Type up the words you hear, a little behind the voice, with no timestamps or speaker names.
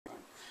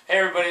Hey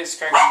everybody, it's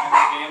Craig from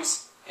Memory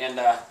Games, and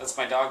that's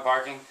my dog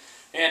barking.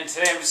 And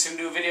today I'm just going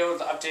to do a video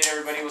to update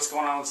everybody what's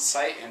going on with the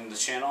site and the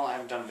channel. I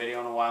haven't done a video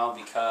in a while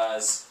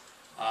because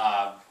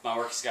my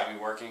work has got me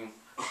working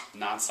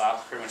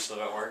non-stop, pretty much live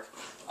at work.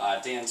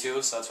 Dan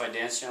too, so that's why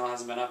Dan's channel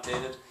hasn't been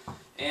updated.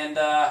 And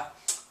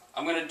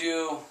I'm going to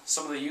do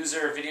some of the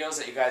user videos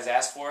that you guys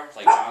asked for,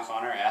 like John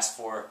Connor asked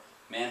for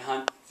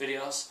manhunt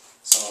videos.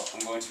 So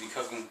I'm going to be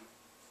cooking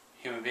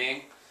human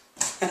being.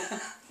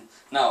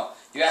 No,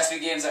 you asked me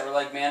games that were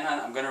like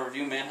Manhunt. I'm going to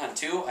review Manhunt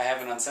 2. I have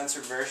an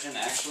uncensored version,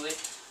 actually.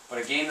 But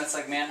a game that's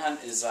like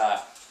Manhunt is the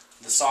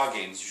Saw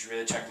games. You should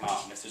really check them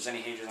out. And if there's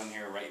any haters on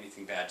here or write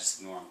anything bad, just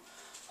ignore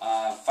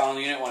them.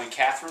 Final Unit 1 and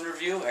Catherine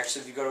review.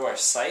 Actually, if you go to our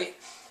site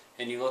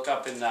and you look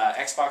up in the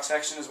Xbox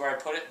section is where I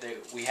put it,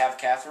 we have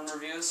Catherine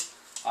reviews.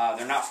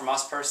 They're not from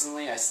us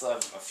personally. I still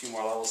have a few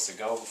more levels to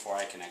go before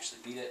I can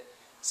actually beat it.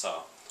 So,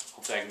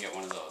 hopefully I can get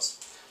one of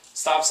those.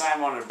 Stop Sign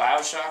wanted a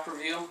Bioshock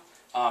review.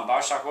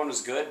 Bioshock 1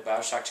 was good,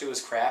 Bioshock 2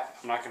 was crap.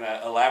 I'm not going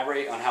to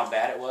elaborate on how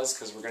bad it was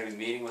because we're going to be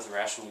meeting with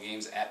Irrational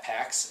Games at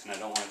PAX, and I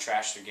don't want to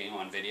trash their game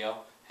on video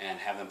and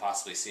have them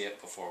possibly see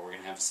it before we're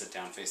going to have to sit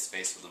down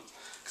face-to-face with them,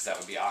 because that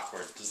would be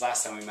awkward. Because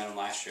last time we met them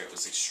last year, it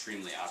was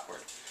extremely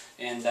awkward.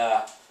 And,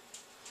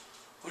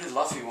 what did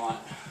Luffy want?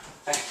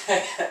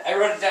 I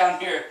wrote it down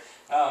here.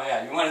 Oh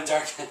yeah, you wanted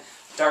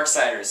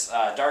Darksiders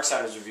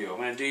review. I'm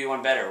going to do you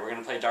one better. We're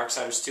going to play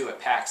Darksiders 2 at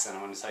PAX, and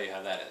I'm going to tell you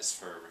how that is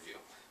for a review.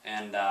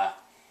 And,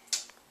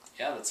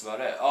 yeah, that's about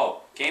it.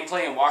 Oh,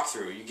 gameplay and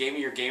walkthrough. You gave me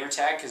your gamer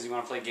tag because you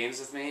want to play games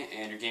with me,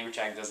 and your gamer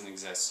tag doesn't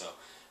exist, so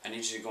I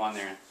need you to go on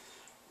there and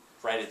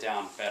write it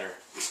down better.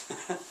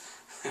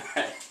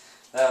 Alright,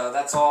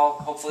 that's all.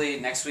 Hopefully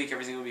next week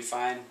everything will be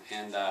fine,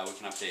 and we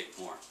can update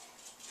more.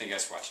 Thank you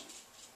guys for watching.